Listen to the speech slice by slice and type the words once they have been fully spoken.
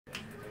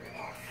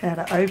how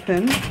to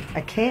open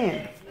a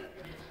can.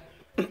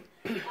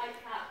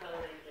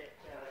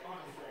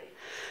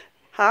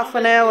 Half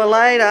an hour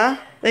later,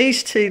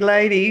 these two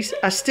ladies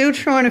are still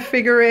trying to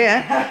figure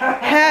out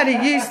how to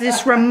use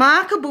this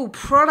remarkable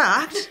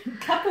product.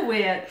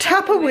 Tupperware.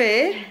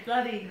 Tupperware.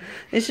 Bloody.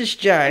 This is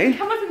Joe.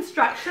 Come with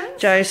instructions.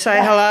 Joe, say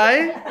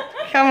hello.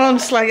 Come on,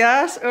 slag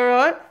ass. All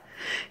right.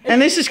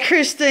 And this is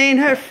Christine,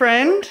 her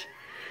friend.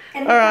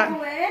 And all right.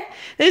 Tupperware.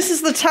 This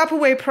is the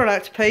Tupperware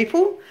product,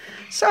 people.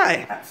 So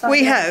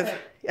we have.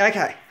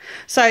 Okay.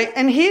 So,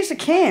 and here's a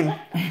can,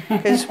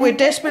 because we're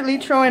desperately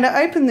trying to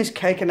open this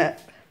coconut.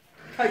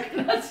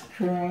 Coconuts.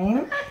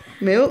 Cream.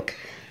 Milk.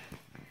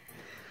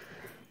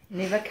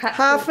 Never cut.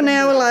 Half an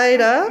hour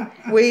later,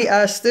 we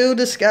are still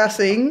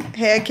discussing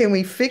how can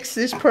we fix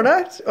this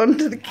product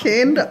onto the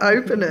can to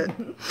open it.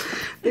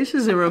 This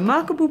is a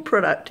remarkable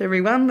product,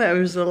 everyone. That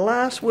was the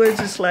last words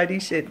this lady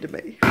said to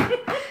me.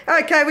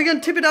 Okay, we're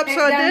going to tip it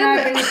upside down.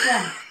 Open this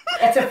one.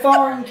 That's a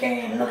foreign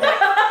can. Look at it.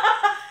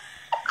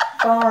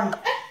 Foreign.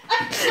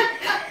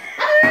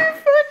 You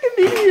fucking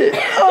idiot.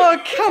 Oh,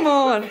 come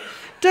on.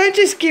 Don't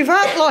just give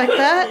up like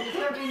that. There's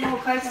got to be more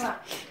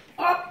coconut.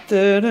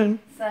 Dun, dun,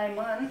 Same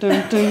one.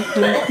 dun, dun,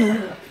 dun,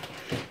 dun.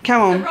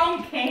 Come The on.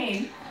 wrong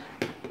can.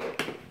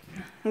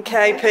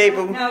 Okay,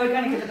 people. No, we're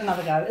going to give it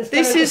another go.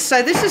 This is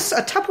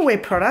a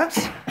Tupperware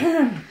product.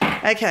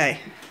 Okay.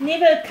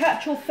 Never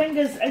cut your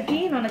fingers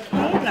again on a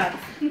can. Like.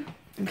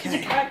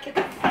 Okay.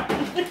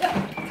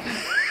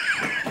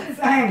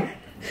 Same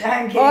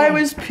can. I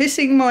was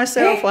pissing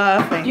myself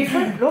laughing.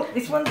 Different. Look,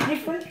 this one's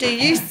different. Do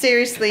you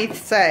seriously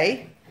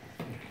say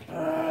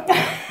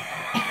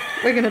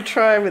we're going to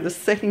try with a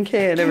second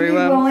can,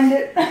 everyone? Can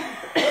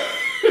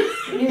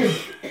you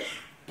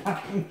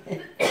wind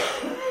it?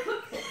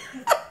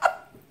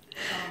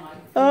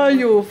 Oh,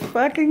 you're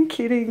fucking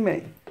kidding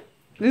me.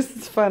 This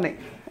is funny.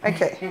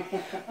 Okay,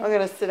 I'm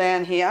going to sit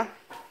down here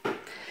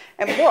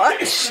and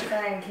watch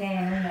Same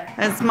can, isn't it?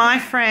 as my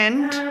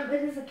friend.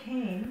 It is a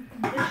can.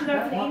 It should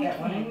I open want any that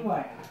one can.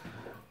 anyway.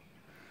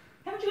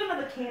 Haven't you got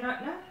another can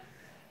opener?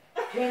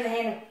 Turn the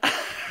handle.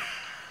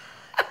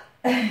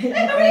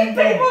 How many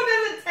people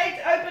does it take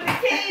to open a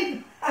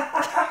can?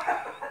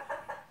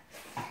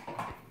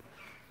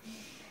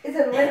 Is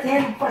it a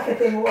left-handed bucket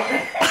thing or what?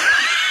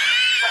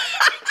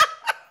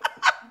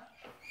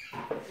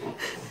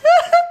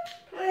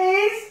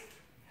 Please?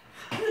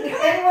 Does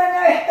anyone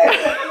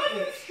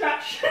know?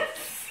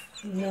 Instructions.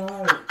 No.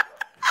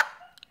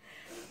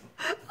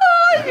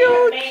 Oh,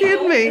 you're Manual?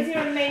 kidding Is me.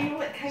 there a manual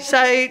that came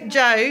So,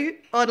 Joe,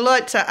 I'd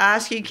like to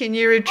ask you, can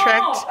you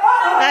retract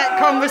that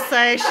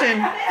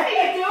conversation?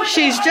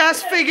 She's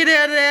just figured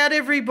it out,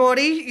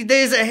 everybody.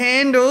 There's a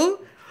handle.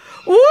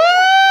 Woo!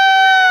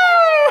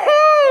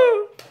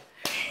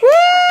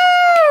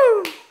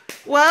 Woo!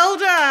 Well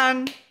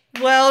done.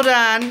 Well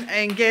done.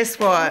 And guess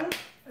what?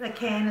 The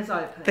can is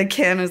open. The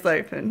can is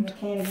opened. The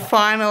can is open.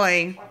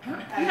 Finally.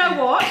 You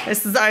know what?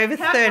 This is over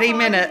How 30 come I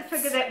minutes.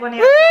 didn't figure that one out?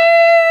 Woo!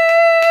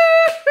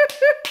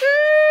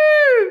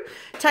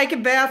 Take a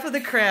bow for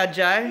the crowd,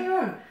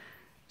 Joe.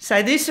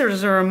 So this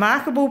is a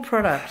remarkable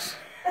product.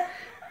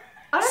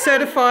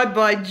 Certified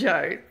by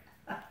Joe.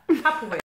 Tupperware.